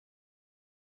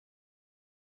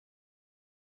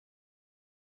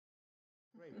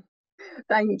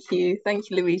Thank you,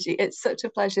 Luigi. It's such a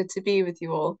pleasure to be with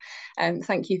you all.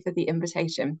 Thank you for the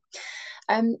invitation.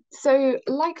 So,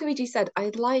 like Luigi said,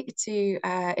 I'd like to,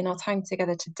 in our time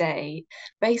together today,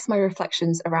 base my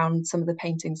reflections around some of the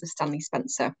paintings of Stanley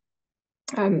Spencer.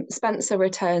 Spencer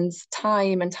returns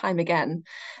time and time again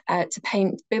to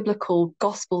paint biblical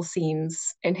gospel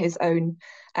scenes in his own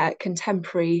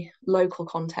contemporary local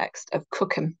context of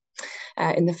Cookham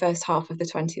in the first half of the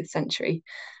 20th century.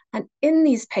 And in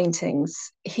these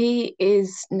paintings, he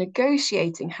is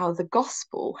negotiating how the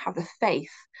gospel, how the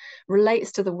faith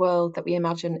relates to the world that we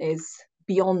imagine is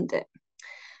beyond it.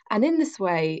 And in this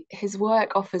way, his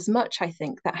work offers much, I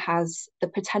think, that has the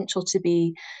potential to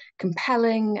be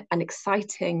compelling and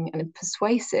exciting and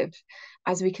persuasive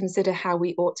as we consider how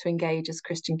we ought to engage as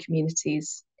Christian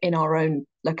communities in our own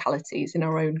localities, in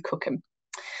our own Cookham.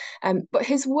 But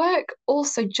his work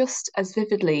also just as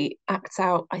vividly acts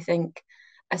out, I think,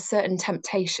 a certain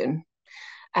temptation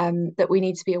that we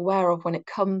need to be aware of when it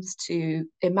comes to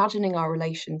imagining our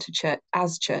relation to church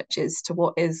as churches to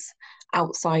what is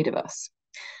outside of us.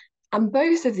 And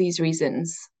both of these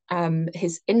reasons,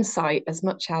 his insight as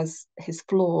much as his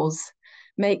flaws,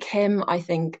 make him, I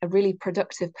think, a really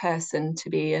productive person to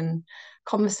be in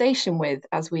conversation with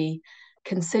as we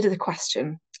consider the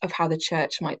question of how the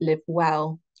church might live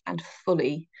well and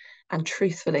fully and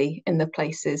truthfully in the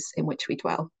places in which we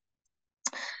dwell.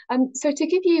 So to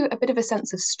give you a bit of a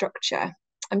sense of structure,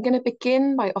 I'm going to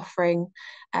begin by offering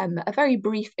a very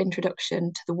brief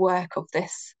introduction to the work of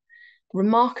this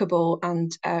remarkable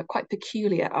and quite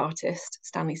peculiar artist,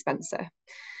 Stanley Spencer.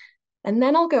 And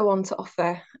then I'll go on to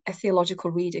offer a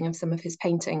theological reading of some of his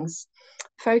paintings,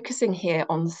 focusing here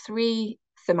on three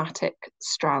thematic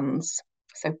strands.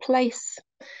 So place,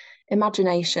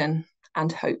 imagination, and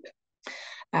hope.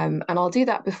 And I'll do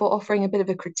that before offering a bit of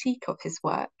a critique of his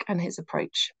work and his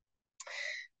approach.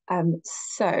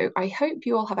 So I hope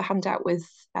you all have a handout with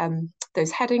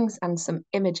those headings and some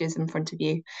images in front of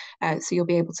you, so you'll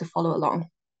be able to follow along.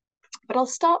 But I'll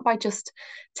start by just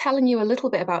telling you a little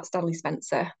bit about Stanley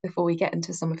Spencer before we get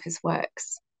into some of his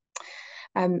works.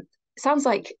 Sounds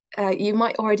like you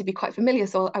might already be quite familiar,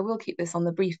 so I will keep this on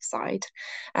the brief side.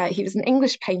 He was an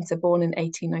English painter born in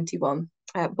 1891,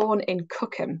 born in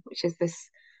Cookham, which is this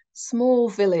small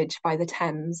village by the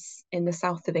Thames in the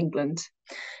south of England.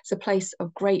 It's a place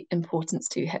of great importance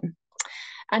to him.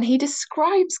 And he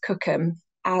describes Cookham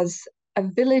as a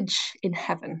village in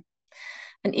heaven.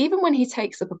 And even when he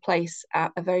takes up a place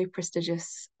at a very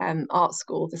prestigious art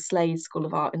school, the Slade School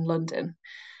of Art in London,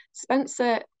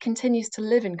 Spencer continues to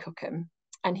live in Cookham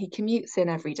and he commutes in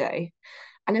every day.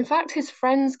 And in fact, his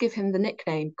friends give him the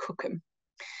nickname Cookham.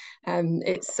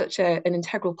 It's such an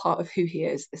integral part of who he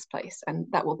is, this place, and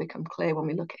that will become clear when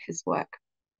we look at his work.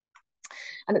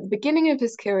 And at the beginning of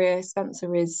his career,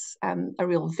 Spencer is a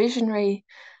real visionary,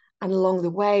 and along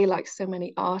the way, like so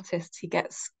many artists, he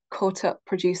gets caught up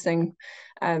producing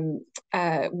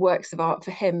works of art,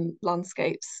 for him,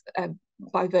 landscapes,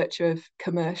 by virtue of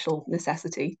commercial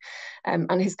necessity.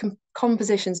 And his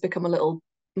compositions become a little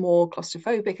more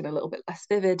claustrophobic and a little bit less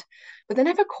vivid, but they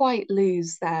never quite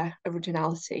lose their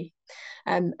originality.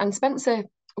 And Spencer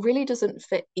really doesn't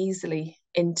fit easily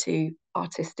into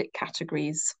artistic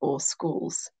categories or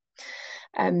schools.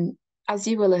 As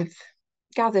you will have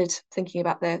gathered, thinking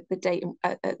about the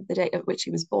date at which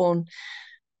he was born,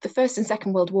 the First and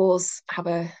Second World Wars have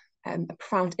a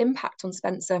profound impact on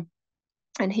Spencer.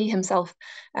 And he himself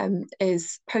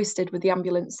is posted with the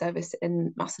ambulance service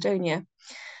in Macedonia.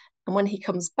 And when he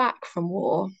comes back from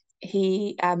war,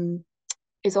 he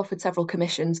is offered several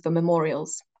commissions for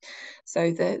memorials.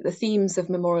 So the themes of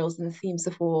memorials and the themes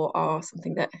of war are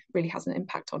something that really has an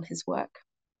impact on his work.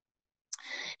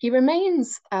 He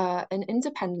remains an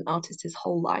independent artist his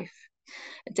whole life,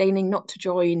 deigning not to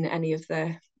join any of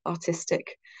the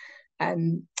artistic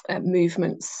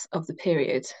movements of the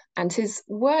period. And his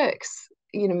works,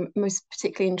 most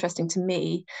particularly interesting to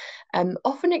me,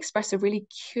 often express a really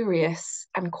curious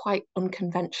and quite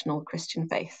unconventional Christian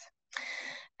faith.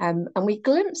 And we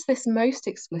glimpse this most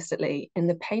explicitly in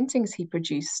the paintings he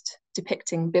produced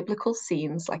depicting biblical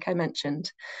scenes, like I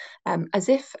mentioned, as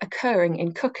if occurring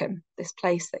in Cookham, this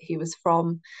place that he was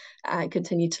from,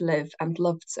 continued to live and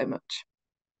loved so much.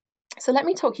 So let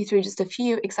me talk you through just a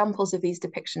few examples of these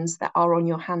depictions that are on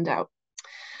your handout.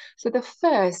 So the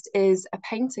first is a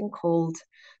painting called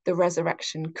The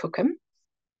Resurrection Cookham.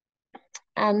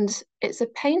 And it's a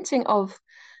painting of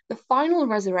the final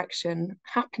resurrection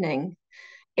happening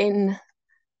in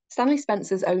Stanley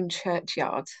Spencer's own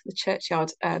churchyard, the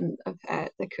churchyard of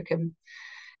the Cookham,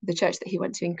 the church that he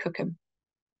went to in Cookham.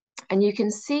 And you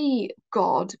can see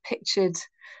God pictured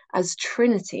as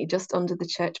Trinity just under the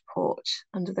church porch,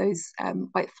 under those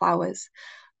white flowers.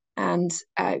 And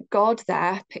God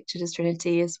there, pictured as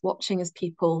Trinity, is watching as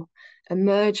people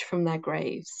emerge from their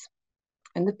graves.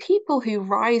 And the people who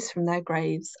rise from their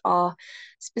graves are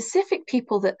specific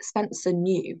people that Spencer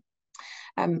knew.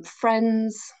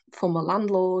 Friends, former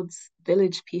landlords,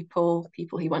 village people,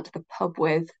 people he went to the pub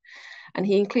with, and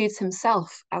he includes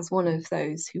himself as one of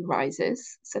those who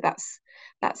rises. So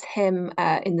that's him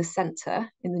in the centre,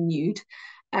 in the nude,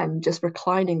 just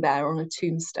reclining there on a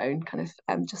tombstone, kind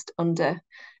of just under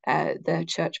the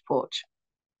church porch.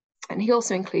 And he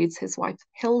also includes his wife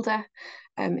Hilda,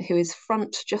 who is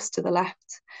front just to the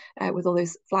left, with all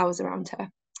those flowers around her.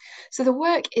 So the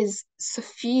work is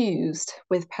suffused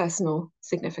with personal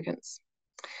significance.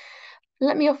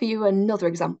 Let me offer you another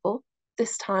example,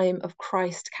 this time of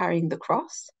Christ carrying the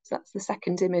cross. So that's the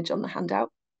second image on the handout.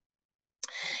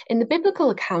 In the biblical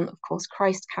account, of course,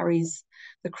 Christ carries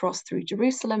the cross through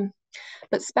Jerusalem,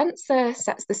 but Spencer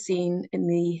sets the scene in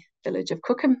the village of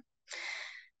Cookham.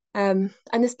 And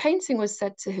this painting was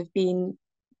said to have been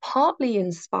partly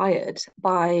inspired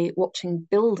by watching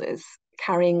builders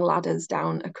carrying ladders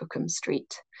down a Cookham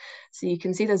street. So you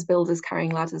can see those builders carrying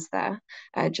ladders there,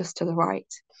 just to the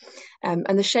right. And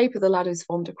the shape of the ladders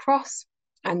formed a cross,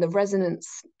 and the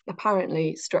resonance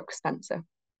apparently struck Spencer.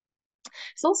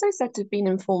 It's also said to have been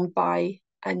informed by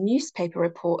a newspaper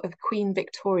report of Queen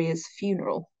Victoria's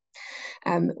funeral,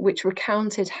 which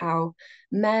recounted how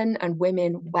men and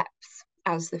women wept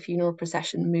as the funeral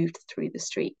procession moved through the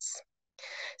streets.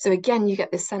 So again, you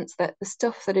get this sense that the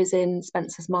stuff that is in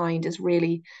Spencer's mind is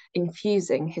really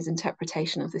infusing his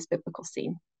interpretation of this biblical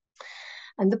scene.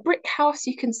 And the brick house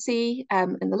you can see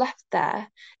in the left there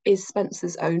is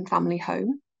Spencer's own family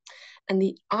home. And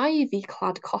the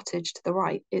ivy-clad cottage to the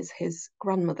right is his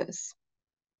grandmother's.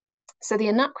 So the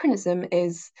anachronism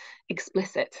is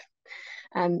explicit.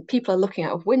 People are looking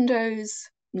out of windows,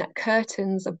 net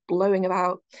curtains are blowing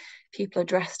about, people are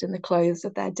dressed in the clothes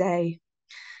of their day.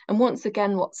 And once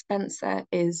again, what Spencer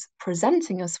is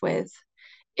presenting us with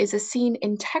is a scene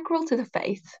integral to the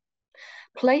faith,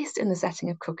 placed in the setting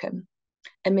of Cookham,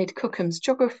 amid Cookham's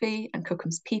geography and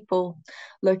Cookham's people,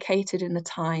 located in the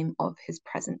time of his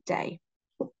present day.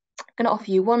 I'm going to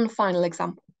offer you one final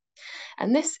example,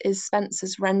 and this is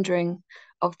Spencer's rendering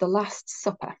of the Last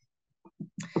Supper.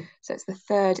 So it's the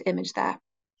third image there.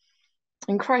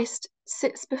 And Christ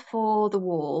sits before the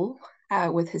wall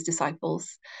with his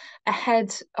disciples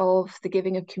ahead of the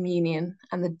giving of communion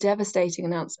and the devastating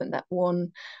announcement that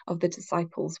one of the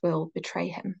disciples will betray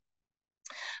him.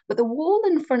 But the wall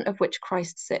in front of which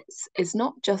Christ sits is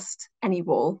not just any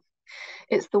wall,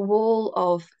 it's the wall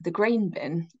of the grain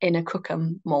bin in a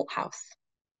Cookham malt house.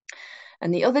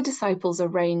 And the other disciples are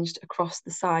ranged across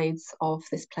the sides of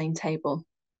this plain table,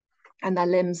 and their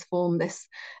limbs form this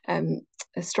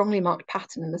a strongly marked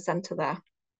pattern in the centre there.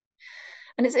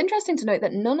 And it's interesting to note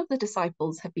that none of the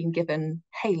disciples have been given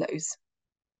halos,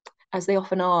 as they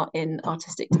often are in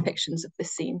artistic depictions of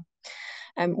this scene,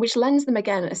 which lends them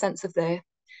again a sense of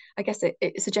I guess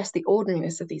it suggests the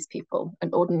ordinariness of these people,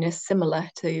 an ordinariness similar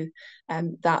to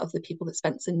that of the people that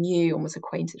Spencer knew and was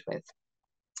acquainted with.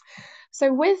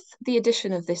 So with the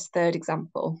addition of this third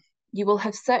example, you will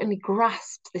have certainly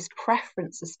grasped this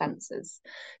preference of Spencer's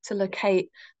to locate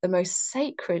the most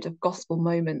sacred of gospel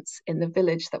moments in the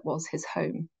village that was his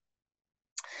home.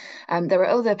 There are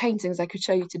other paintings I could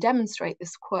show you to demonstrate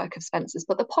this quirk of Spencer's,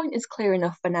 but the point is clear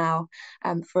enough for now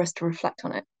for us to reflect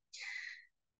on it.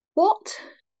 What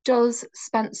does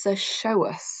Spencer show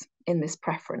us in this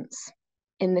preference,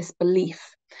 in this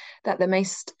belief that the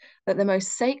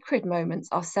most sacred moments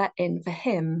are set in, for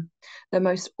him, the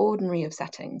most ordinary of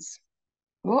settings?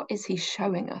 What is he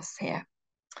showing us here?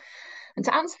 And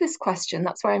to answer this question,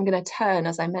 that's where I'm going to turn,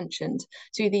 as I mentioned,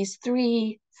 to these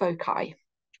three foci: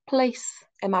 place,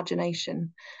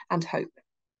 imagination, and hope.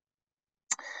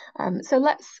 So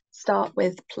let's start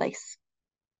with place.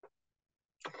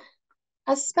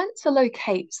 As Spencer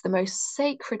locates the most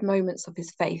sacred moments of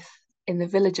his faith in the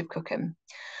village of Cookham,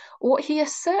 what he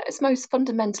asserts most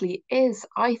fundamentally is,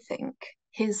 I think,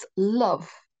 his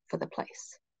love for the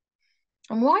place.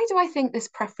 And why do I think this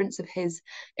preference of his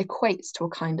equates to a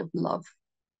kind of love?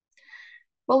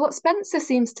 Well, what Spencer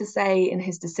seems to say in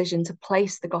his decision to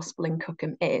place the gospel in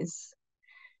Cookham is,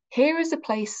 here is a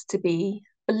place to be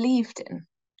believed in.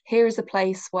 Here is a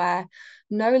place where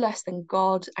no less than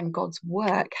God and God's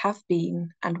work have been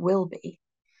and will be.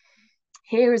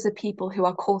 Here is a people who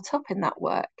are caught up in that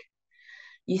work.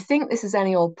 You think this is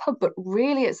any old pub, but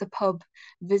really it's a pub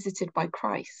visited by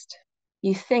Christ.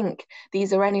 You think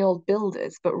these are any old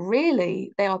builders, but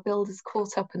really they are builders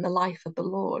caught up in the life of the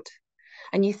Lord.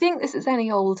 And you think this is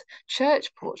any old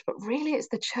church porch, but really it's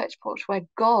the church porch where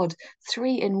God,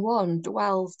 three in one,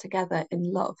 dwells together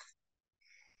in love.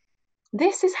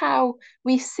 This is how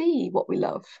we see what we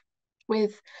love,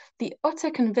 with the utter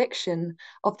conviction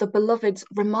of the beloved's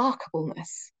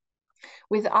remarkableness,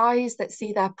 with eyes that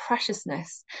see their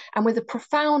preciousness, and with a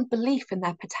profound belief in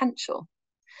their potential.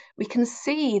 We can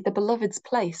see the beloved's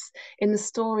place in the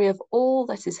story of all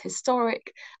that is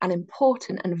historic and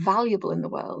important and valuable in the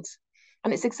world.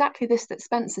 And it's exactly this that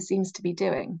Spencer seems to be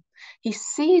doing. He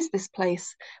sees this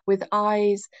place with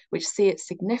eyes which see its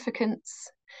significance,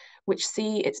 which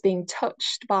see it's being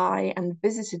touched by and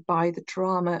visited by the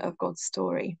drama of God's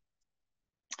story.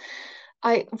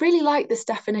 I really like this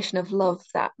definition of love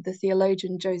that the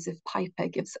theologian Joseph Piper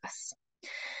gives us.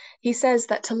 He says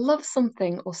that to love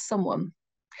something or someone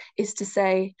is to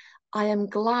say, I am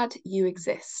glad you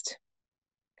exist.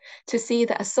 To see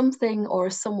that a something or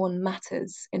a someone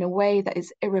matters in a way that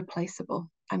is irreplaceable.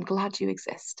 I'm glad you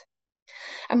exist.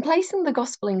 And placing the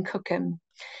gospel in Cookham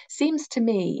seems to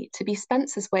me to be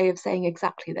Spencer's way of saying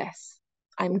exactly this.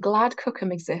 I'm glad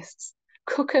Cookham exists.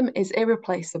 Cookham is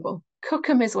irreplaceable.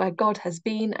 Cookham is where God has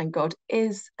been and God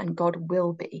is and God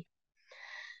will be.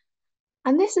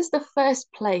 And this is the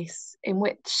first place in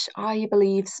which I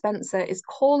believe Spencer is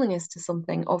calling us to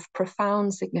something of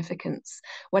profound significance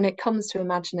when it comes to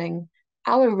imagining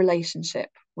our relationship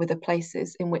with the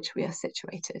places in which we are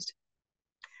situated.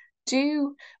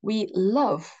 Do we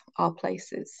love our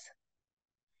places?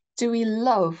 Do we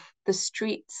love the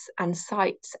streets and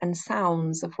sights and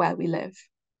sounds of where we live?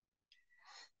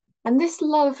 And this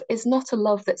love is not a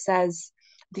love that says,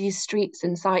 these streets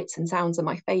and sights and sounds are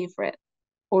my favourite,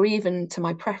 or even to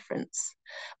my preference,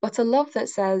 but a love that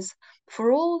says,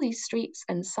 for all these streets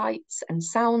and sights and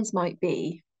sounds might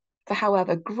be, for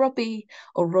however grubby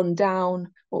or run down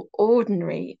or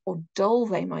ordinary or dull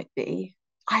they might be,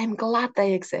 I am glad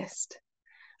they exist.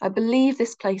 I believe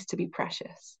this place to be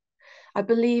precious. I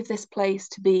believe this place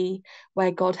to be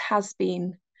where God has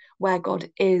been, where God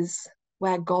is,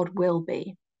 where God will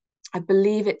be. I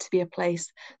believe it to be a place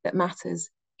that matters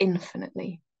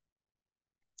infinitely.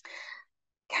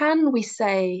 Can we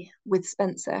say with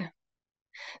Spencer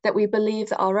that we believe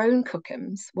that our own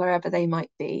Cookhams, wherever they might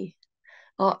be,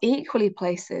 are equally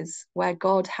places where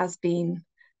God has been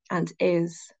and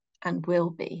is and will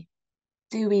be?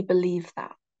 Do we believe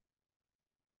that?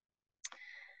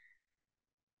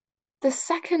 The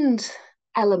second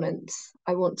element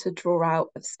I want to draw out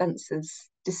of Spencer's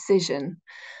decision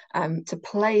to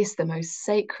place the most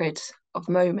sacred of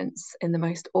moments in the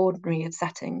most ordinary of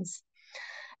settings,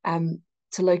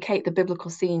 to locate the biblical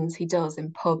scenes he does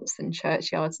in pubs and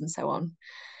churchyards and so on,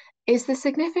 is the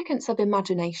significance of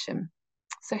imagination.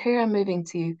 So here I'm moving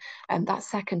to that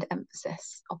second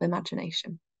emphasis of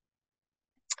imagination.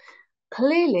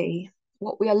 Clearly,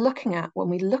 what we are looking at when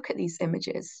we look at these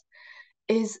images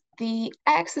is the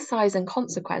exercise and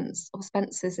consequence of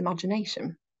Spencer's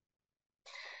imagination.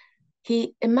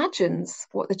 He imagines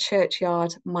what the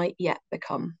churchyard might yet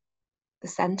become, the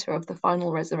centre of the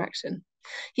final resurrection.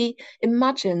 He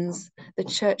imagines the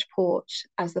church porch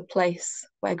as the place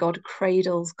where God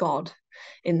cradles God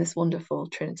in this wonderful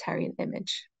Trinitarian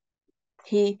image.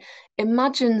 He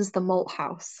imagines the malt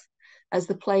house as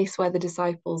the place where the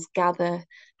disciples gather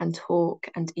and talk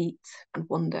and eat and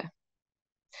wonder.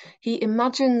 He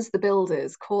imagines the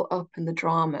builders caught up in the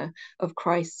drama of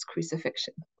Christ's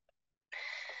crucifixion.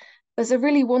 There's a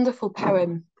really wonderful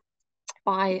poem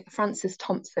by Francis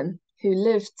Thompson, who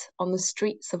lived on the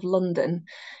streets of London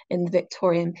in the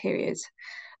Victorian period.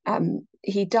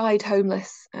 He died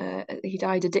homeless, he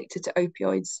died addicted to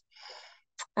opioids.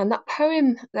 And that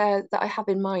poem there that I have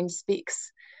in mind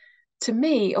speaks to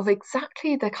me of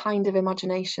exactly the kind of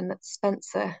imagination that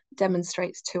Spencer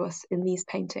demonstrates to us in these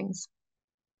paintings.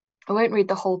 I won't read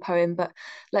the whole poem, but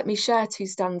let me share two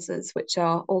stanzas which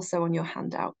are also on your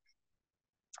handout.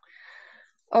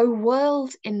 O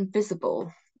world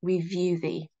invisible, we view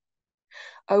thee.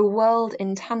 O world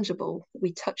intangible,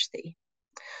 we touch thee.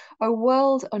 O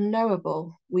world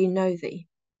unknowable, we know thee.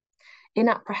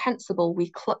 Inapprehensible, we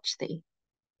clutch thee.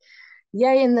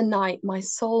 Yea, in the night, my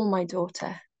soul, my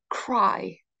daughter,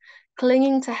 cry,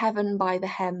 clinging to heaven by the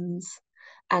hems,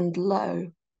 and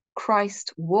lo,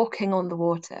 Christ walking on the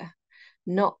water,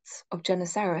 not of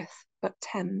Gennesareth, but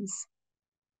Thames.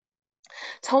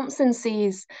 Thompson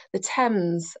sees the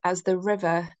Thames as the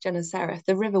river Gennesareth,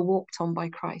 the river walked on by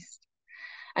Christ.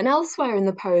 And elsewhere in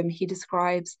the poem, he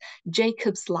describes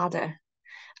Jacob's ladder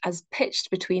as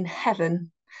pitched between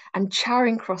heaven and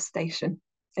Charing Cross Station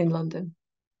in London.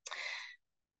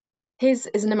 His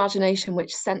is an imagination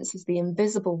which senses the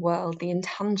invisible world, the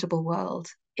intangible world,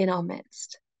 in our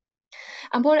midst.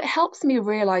 And what it helps me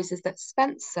realize is that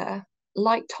Spencer,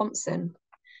 like Thompson,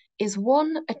 is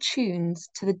one attuned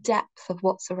to the depth of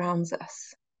what surrounds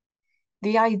us.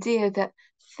 The idea that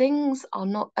things are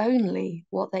not only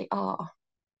what they are.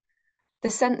 The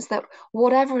sense that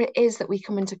whatever it is that we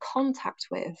come into contact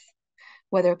with,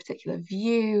 whether a particular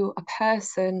view, a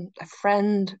person, a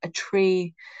friend, a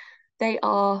tree, they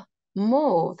are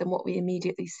more than what we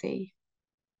immediately see.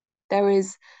 There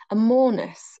is a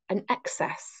moreness, an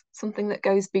excess, something that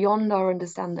goes beyond our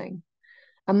understanding,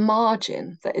 a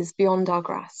margin that is beyond our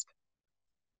grasp.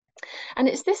 And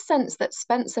it's this sense that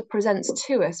Spencer presents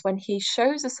to us when he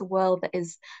shows us a world that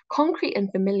is concrete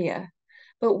and familiar,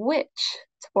 but which,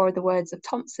 to borrow the words of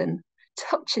Thompson,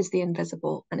 touches the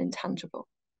invisible and intangible.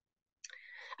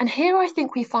 And here I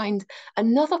think we find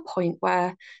another point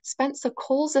where Spencer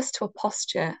calls us to a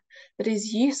posture that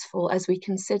is useful as we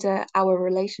consider our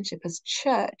relationship as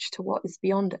church to what is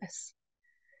beyond us.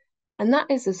 And that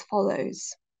is as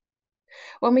follows.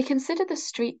 When we consider the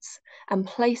streets and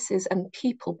places and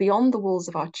people beyond the walls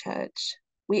of our church,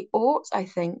 we ought, I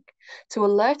think, to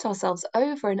alert ourselves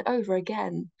over and over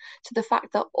again to the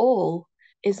fact that all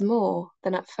is more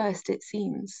than at first it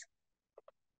seems.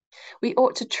 We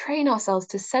ought to train ourselves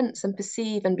to sense and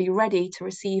perceive and be ready to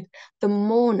receive the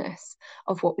moreness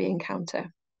of what we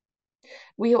encounter.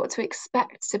 We ought to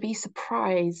expect to be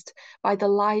surprised by the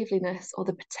liveliness or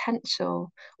the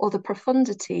potential or the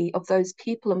profundity of those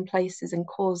people and places and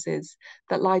causes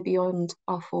that lie beyond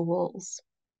our four walls.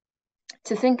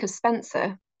 To think of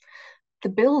Spencer, the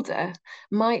builder,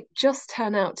 might just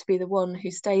turn out to be the one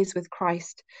who stays with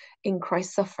Christ in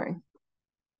Christ's suffering.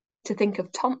 To think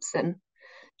of Thompson,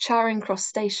 Charing Cross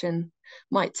Station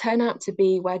might turn out to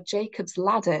be where Jacob's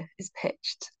ladder is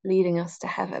pitched, leading us to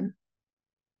heaven.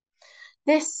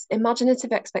 This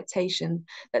imaginative expectation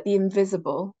that the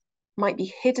invisible might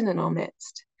be hidden in our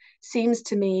midst seems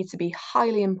to me to be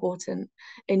highly important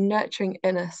in nurturing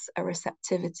in us a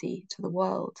receptivity to the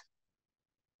world.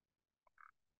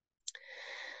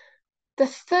 The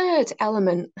third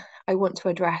element I want to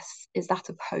address is that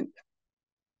of hope.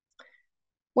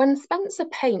 When Spencer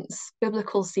paints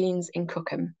biblical scenes in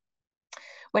Cookham,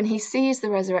 when he sees the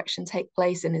resurrection take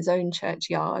place in his own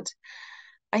churchyard,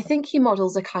 I think he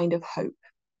models a kind of hope.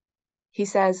 He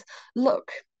says,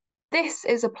 look, this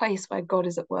is a place where God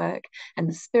is at work and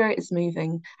the Spirit is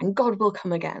moving and God will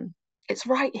come again. It's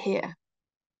right here.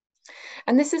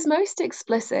 And this is most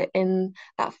explicit in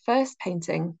that first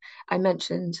painting I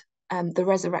mentioned, the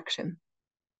resurrection,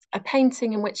 a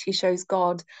painting in which he shows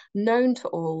God known to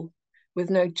all, with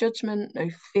no judgment, no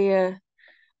fear,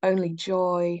 only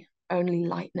joy, only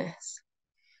lightness.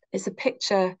 It's a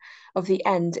picture of the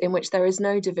end in which there is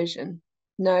no division,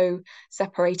 no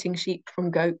separating sheep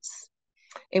from goats,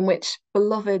 in which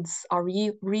beloveds are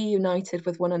reunited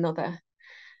with one another,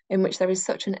 in which there is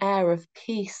such an air of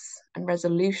peace and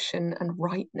resolution and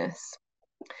rightness.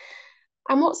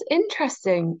 And what's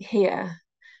interesting here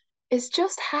is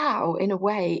just how, in a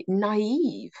way,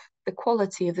 naive the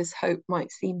quality of this hope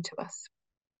might seem to us.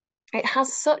 It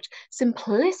has such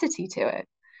simplicity to it.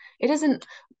 It isn't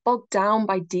bogged down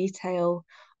by detail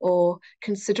or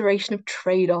consideration of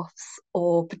trade-offs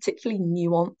or particularly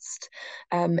nuanced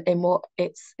in what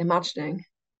it's imagining.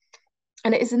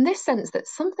 And it is in this sense that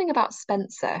something about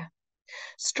Spencer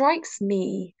strikes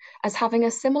me as having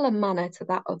a similar manner to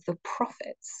that of the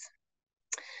prophets.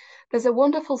 There's a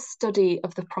wonderful study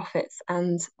of the prophets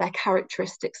and their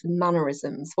characteristics and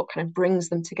mannerisms, what kind of brings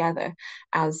them together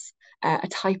as a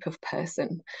type of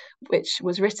person, which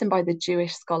was written by the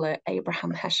Jewish scholar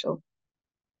Abraham Heschel.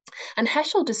 And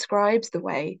Heschel describes the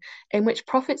way in which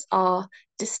prophets are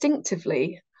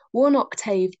distinctively one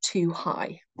octave too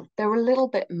high. They're a little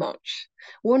bit much,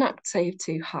 one octave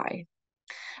too high.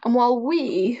 And while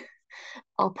we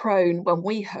are prone, when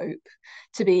we hope,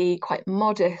 to be quite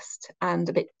modest and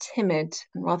a bit timid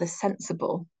and rather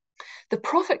sensible, the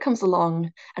prophet comes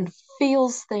along and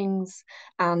feels things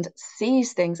and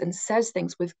sees things and says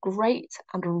things with great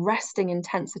and arresting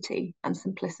intensity and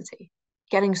simplicity,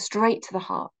 getting straight to the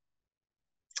heart.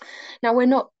 Now, we're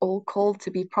not all called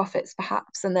to be prophets,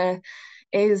 perhaps, and there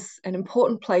is an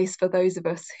important place for those of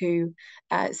us who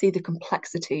see the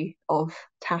complexity of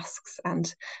tasks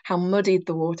and how muddied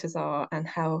the waters are and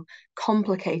how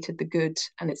complicated the good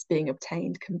and its being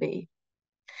obtained can be.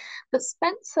 But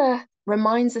Spencer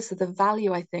reminds us of the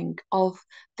value, I think, of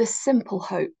the simple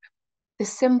hope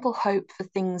for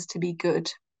things to be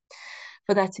good,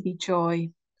 for there to be joy,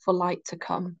 for light to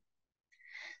come.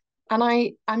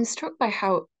 And I'm struck by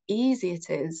how easy it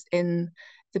is in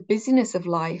the busyness of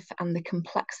life and the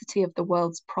complexity of the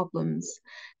world's problems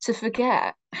to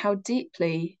forget how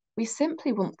deeply we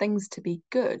simply want things to be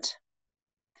good.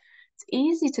 It's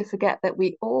easy to forget that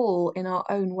we all, in our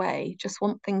own way, just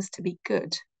want things to be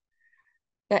good.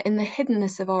 That in the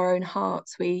hiddenness of our own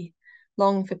hearts, we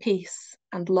long for peace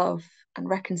and love and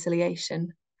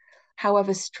reconciliation.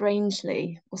 However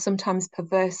strangely or sometimes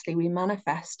perversely we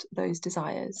manifest those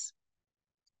desires.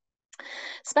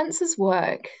 Spencer's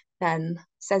work then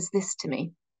says this to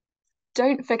me: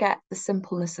 don't forget the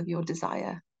simpleness of your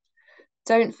desire.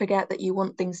 Don't forget that you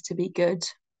want things to be good.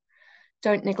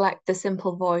 Don't neglect the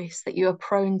simple voice that you are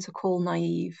prone to call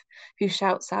naive, who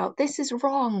shouts out, "This is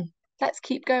wrong. Let's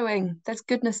keep going. There's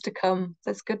goodness to come.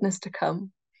 There's goodness to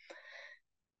come."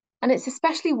 And it's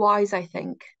especially wise, I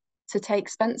think, to take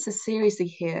Spencer seriously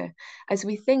here as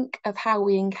we think of how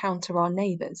we encounter our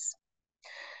neighbours.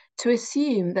 To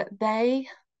assume that they,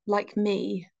 like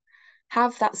me,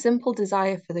 have that simple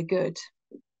desire for the good.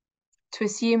 To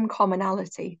assume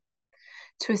commonality.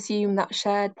 To assume that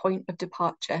shared point of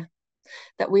departure.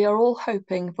 That we are all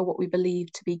hoping for what we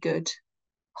believe to be good,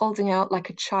 holding out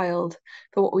like a child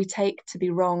for what we take to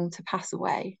be wrong to pass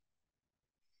away.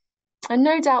 And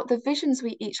no doubt the visions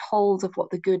we each hold of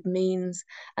what the good means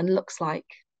and looks like,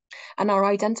 and our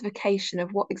identification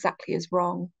of what exactly is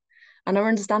wrong, and our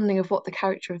understanding of what the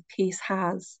character of peace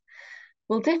has,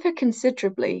 will differ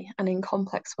considerably and in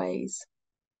complex ways.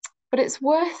 But it's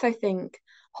worth, I think,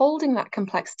 holding that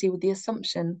complexity with the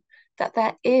assumption that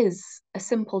there is a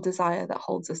simple desire that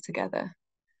holds us together,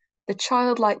 the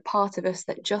childlike part of us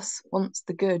that just wants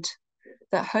the good,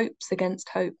 that hopes against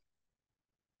hope.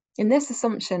 In this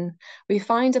assumption, we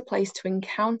find a place to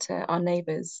encounter our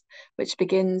neighbours, which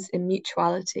begins in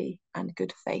mutuality and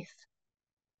good faith.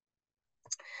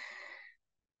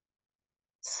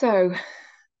 So,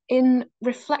 in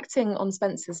reflecting on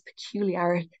Spencer's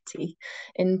peculiarity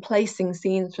in placing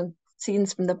scenes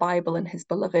from the Bible in his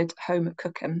beloved home of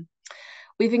Cookham,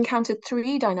 we've encountered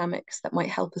three dynamics that might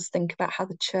help us think about how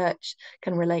the church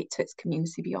can relate to its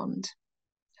community beyond.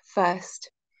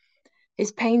 First,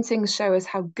 his paintings show us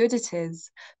how good it is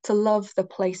to love the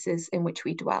places in which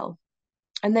we dwell.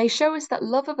 And they show us that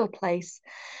love of a place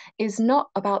is not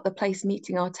about the place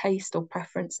meeting our taste or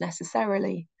preference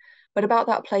necessarily, but about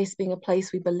that place being a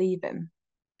place we believe in,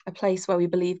 a place where we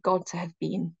believe God to have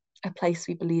been, a place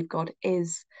we believe God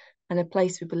is, and a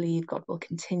place we believe God will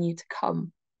continue to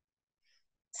come.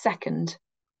 Second,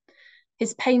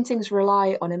 his paintings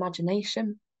rely on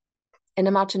imagination, an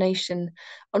imagination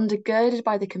undergirded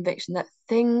by the conviction that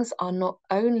things are not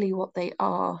only what they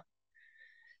are,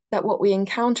 that what we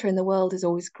encounter in the world is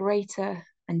always greater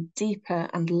and deeper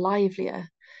and livelier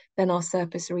than our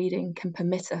surface reading can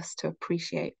permit us to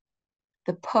appreciate.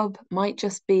 The pub might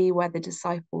just be where the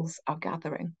disciples are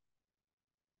gathering.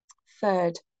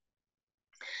 Third,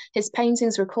 his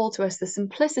paintings recall to us the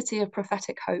simplicity of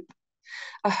prophetic hope,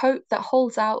 a hope that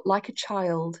holds out like a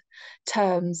child,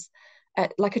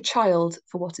 like a child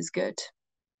for what is good.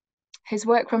 His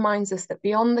work reminds us that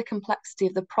beyond the complexity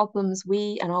of the problems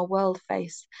we and our world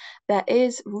face, there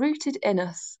is rooted in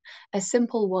us a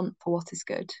simple want for what is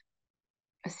good.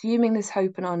 Assuming this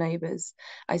hope in our neighbours,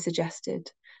 I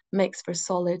suggested, makes for a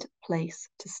solid place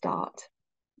to start.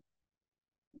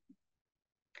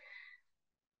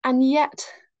 And yet,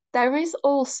 there is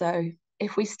also,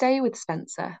 if we stay with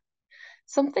Spencer,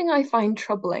 something I find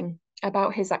troubling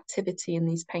about his activity in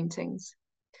these paintings.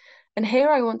 And here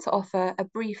I want to offer a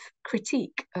brief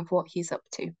critique of what he's up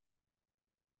to.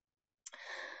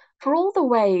 For all the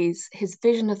ways his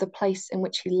vision of the place in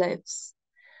which he lives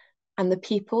and the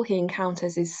people he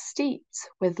encounters is steeped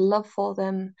with love for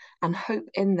them and hope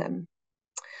in them,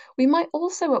 we might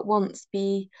also at once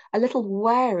be a little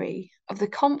wary of the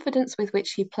confidence with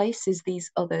which he places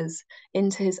these others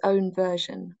into his own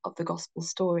version of the gospel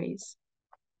stories.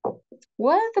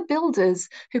 Were the builders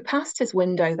who passed his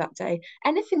window that day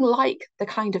anything like the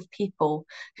kind of people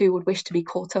who would wish to be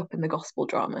caught up in the gospel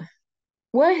drama?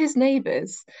 Were his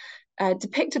neighbours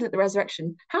depicted at the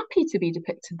resurrection happy to be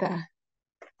depicted there?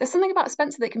 There's something about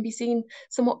Spencer that can be seen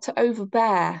somewhat to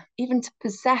overbear, even to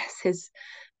possess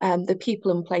the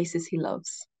people and places he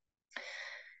loves.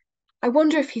 I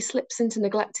wonder if he slips into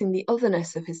neglecting the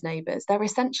otherness of his neighbours, their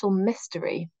essential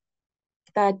mystery,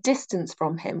 their distance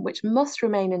from him, which must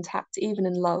remain intact even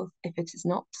in love if it is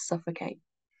not to suffocate.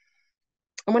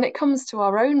 And when it comes to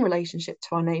our own relationship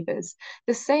to our neighbours,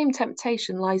 the same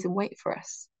temptation lies in wait for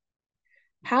us.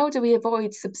 How do we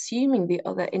avoid subsuming the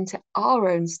other into our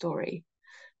own story,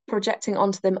 projecting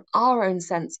onto them our own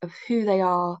sense of who they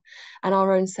are and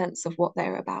our own sense of what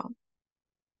they're about?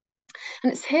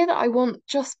 And it's here that I want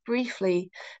just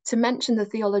briefly to mention the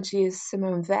theology of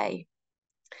Simone Weil.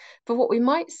 For what we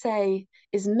might say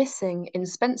is missing in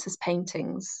Spencer's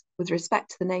paintings with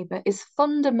respect to the neighbour is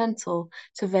fundamental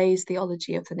to Weil's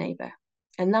theology of the neighbour,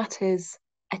 and that is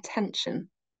attention.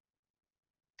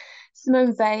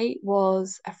 Simone Weil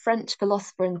was a French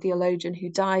philosopher and theologian who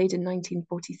died in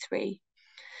 1943,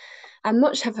 and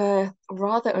much of her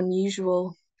rather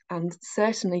unusual and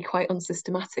certainly quite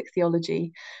unsystematic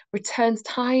theology returns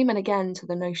time and again to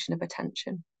the notion of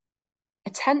attention.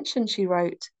 Attention, she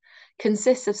wrote,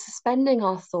 consists of suspending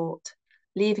our thought,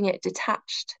 leaving it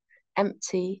detached,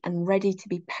 empty, and ready to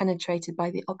be penetrated by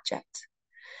the object.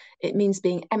 It means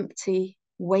being empty,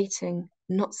 waiting,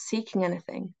 not seeking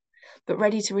anything, but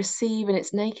ready to receive in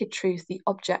its naked truth the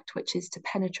object which is to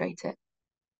penetrate it.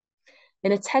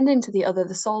 In attending to the other,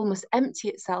 the soul must empty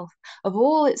itself of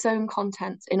all its own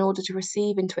contents in order to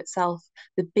receive into itself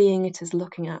the being it is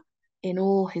looking at in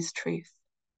all his truth.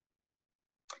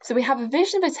 So we have a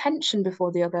vision of attention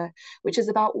before the other, which is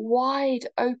about wide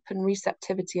open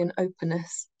receptivity and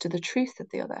openness to the truth of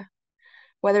the other,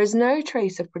 where there is no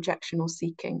trace of projection or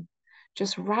seeking,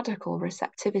 just radical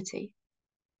receptivity.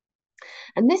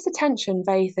 And this attention,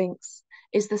 Weil thinks,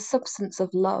 is the substance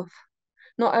of love,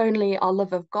 not only our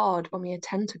love of God when we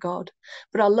attend to God,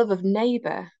 but our love of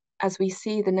neighbour as we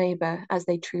see the neighbour as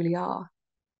they truly are.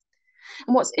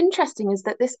 And what's interesting is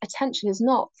that this attention is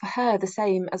not, for her, the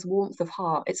same as warmth of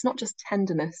heart. It's not just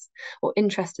tenderness or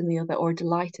interest in the other or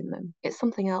delight in them. It's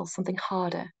something else, something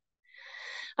harder.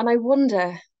 And I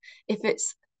wonder if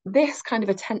it's this kind of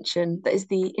attention that is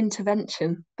the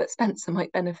intervention that Spencer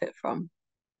might benefit from.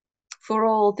 For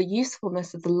all the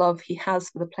usefulness of the love he has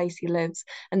for the place he lives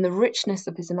and the richness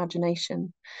of his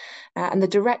imagination and the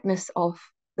directness of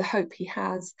the hope he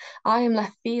has, I am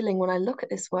left feeling when I look at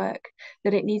this work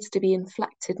that it needs to be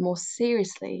inflected more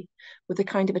seriously with the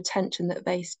kind of attention that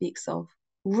Weil speaks of.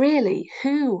 Really,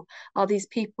 who are these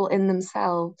people in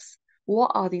themselves?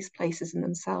 What are these places in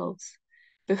themselves?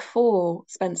 Before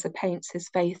Spencer paints his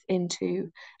faith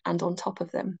into and on top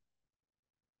of them.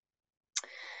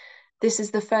 This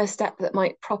is the first step that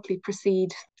might properly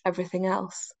precede everything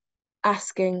else.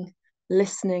 Asking,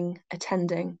 listening,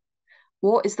 attending.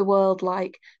 What is the world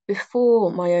like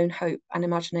before my own hope and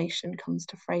imagination comes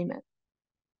to frame it?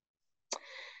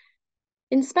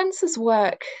 In Spencer's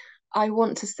work, I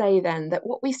want to say then that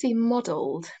what we see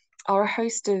modelled are a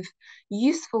host of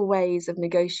useful ways of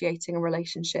negotiating a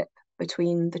relationship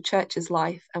between the church's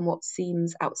life and what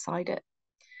seems outside it.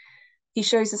 He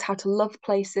shows us how to love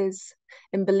places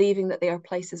in believing that they are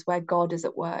places where God is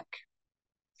at work.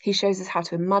 He shows us how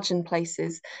to imagine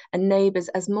places and neighbours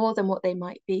as more than what they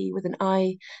might be, with an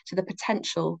eye to the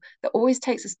potential that always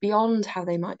takes us beyond how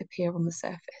they might appear on the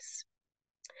surface.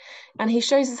 And he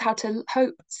shows us how to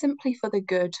hope simply for the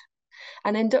good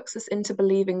and inducts us into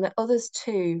believing that others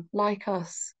too, like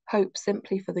us, hope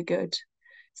simply for the good,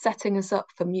 setting us up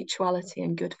for mutuality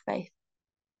and good faith.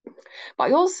 But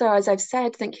I also, as I've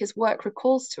said, think his work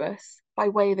recalls to us, by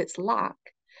way of its lack,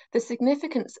 the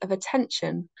significance of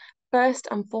attention, first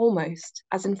and foremost,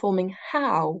 as informing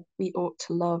how we ought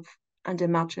to love and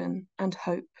imagine and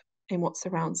hope in what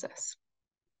surrounds us.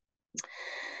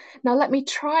 Now, let me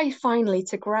try finally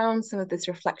to ground some of this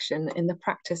reflection in the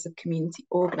practice of community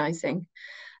organising,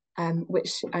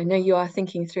 which I know you are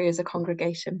thinking through as a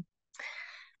congregation.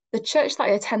 The church that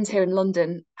I attend here in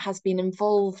London has been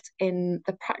involved in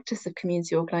the practice of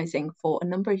community organising for a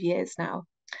number of years now.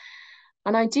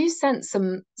 And I do sense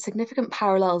some significant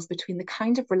parallels between the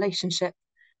kind of relationship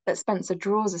that Spencer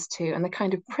draws us to and the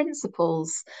kind of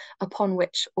principles upon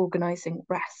which organising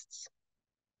rests.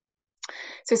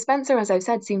 So Spencer, as I've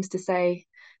said, seems to say,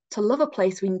 to love a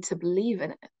place, we need to believe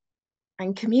in it.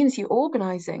 And community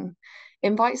organising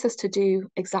invites us to do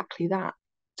exactly that,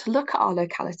 to look at our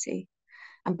locality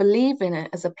and believe in it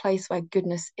as a place where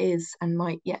goodness is and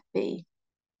might yet be.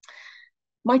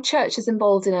 My church is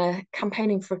involved in a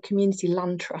campaigning for a community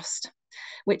land trust,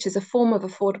 which is a form of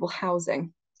affordable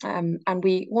housing. And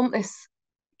we want this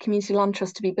community land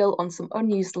trust to be built on some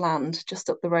unused land just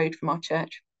up the road from our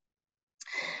church.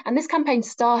 And this campaign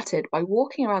started by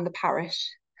walking around the parish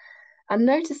and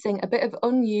noticing a bit of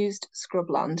unused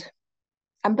scrubland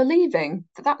and believing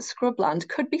that that scrubland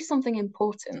could be something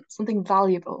important, something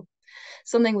valuable,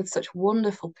 something with such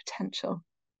wonderful potential.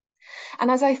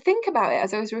 And as I think about it,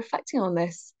 as I was reflecting on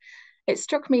this, it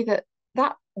struck me that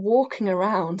that walking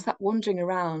around, that wandering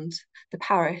around the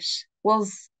parish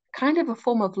was kind of a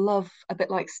form of love, a bit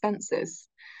like Spencer's,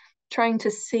 trying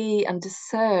to see and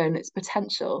discern its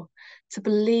potential, to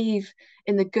believe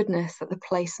in the goodness that the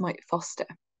place might foster,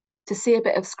 to see a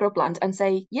bit of scrubland and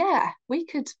say, yeah, we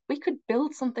could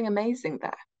build something amazing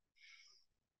there.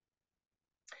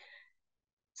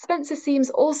 Spencer seems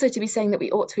also to be saying that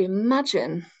we ought to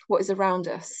imagine what is around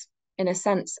us, in a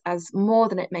sense, as more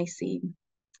than it may seem,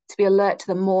 to be alert to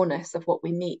the moreness of what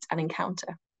we meet and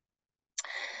encounter.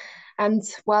 And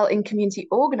while in community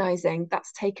organising,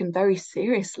 that's taken very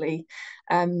seriously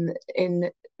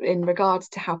in regards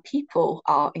to how people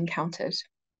are encountered.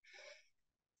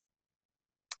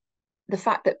 The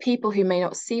fact that people who may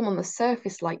not seem on the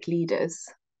surface like leaders,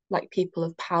 like people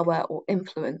of power or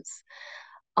influence,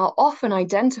 are often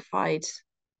identified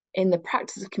in the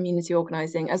practice of community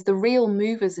organising as the real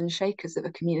movers and shakers of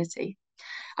a community.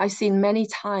 I've seen many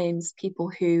times people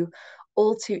who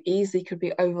all too easily could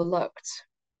be overlooked,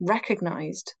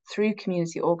 recognised through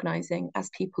community organising as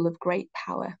people of great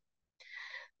power.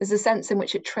 There's a sense in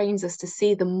which it trains us to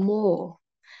see the more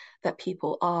that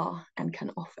people are and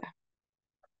can offer.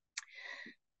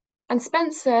 And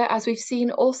Spencer, as we've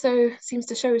seen, also seems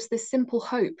to show us this simple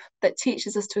hope that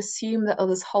teaches us to assume that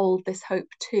others hold this hope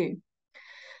too.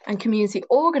 And community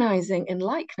organising in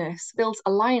likeness builds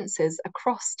alliances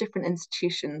across different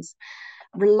institutions,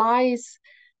 relies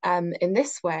in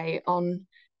this way on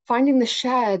finding the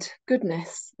shared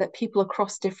goodness that people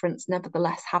across difference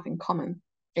nevertheless have in common.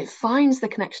 It finds the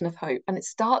connection of hope and it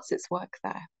starts its work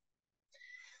there.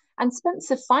 And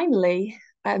Spencer finally,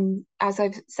 as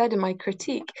I've said in my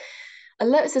critique,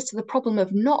 alerts us to the problem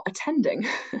of not attending,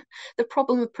 the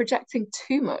problem of projecting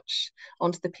too much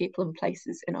onto the people and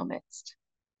places in our midst.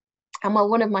 And while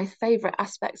one of my favourite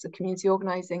aspects of community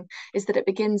organising is that it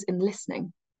begins in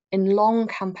listening, in long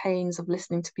campaigns of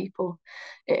listening to people,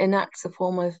 it enacts a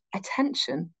form of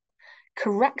attention,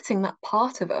 correcting that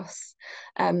part of us,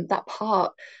 that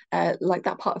part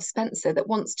of Spencer that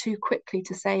wants too quickly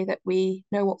to say that we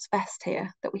know what's best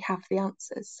here, that we have the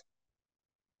answers.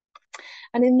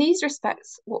 And in these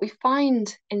respects, what we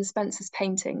find in Spencer's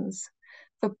paintings,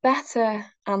 for better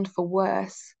and for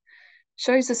worse,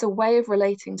 shows us a way of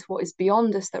relating to what is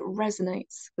beyond us that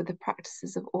resonates with the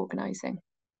practices of organising.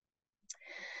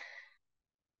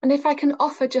 And if I can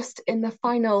offer just in the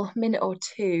final minute or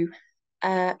two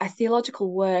a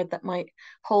theological word that might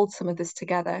hold some of this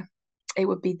together, it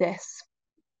would be this.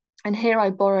 And here I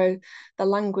borrow the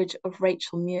language of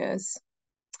Rachel Muirs.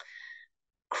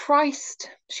 Christ,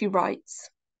 she writes,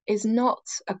 is not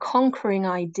a conquering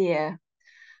idea,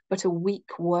 but a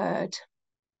weak word.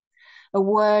 A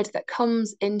word that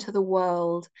comes into the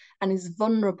world and is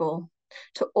vulnerable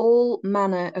to all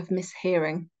manner of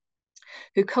mishearing,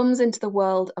 who comes into the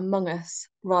world among us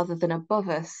rather than above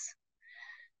us,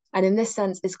 and in this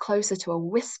sense is closer to a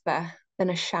whisper than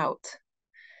a shout.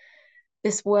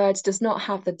 This word does not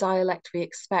have the dialect we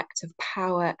expect of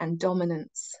power and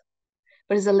dominance,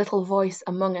 but is a little voice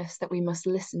among us that we must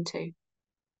listen to.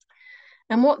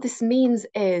 And what this means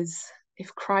is,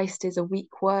 if Christ is a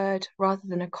weak word rather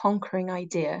than a conquering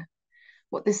idea,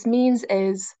 what this means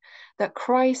is that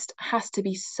Christ has to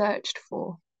be searched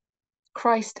for.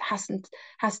 Christ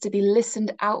has to be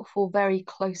listened out for very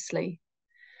closely.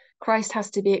 Christ has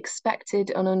to be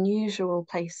expected in unusual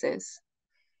places.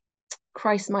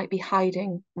 Christ might be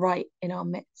hiding right in our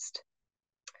midst.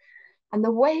 And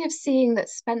the way of seeing that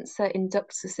Spencer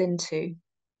inducts us into,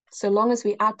 so long as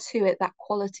we add to it that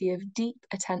quality of deep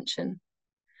attention,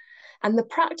 and the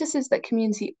practices that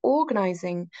community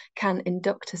organising can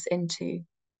induct us into,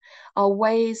 are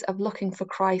ways of looking for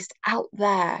Christ out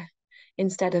there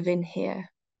instead of in here,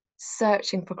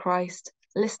 searching for Christ,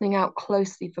 listening out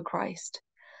closely for Christ,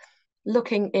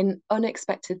 looking in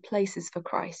unexpected places for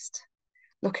Christ,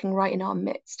 looking right in our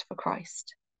midst for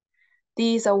Christ.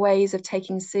 These are ways of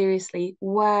taking seriously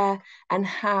where and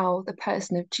how the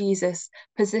person of Jesus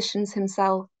positions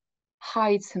himself,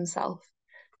 hides himself,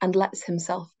 and lets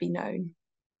himself be known.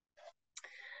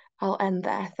 I'll end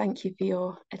there. Thank you for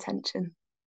your attention.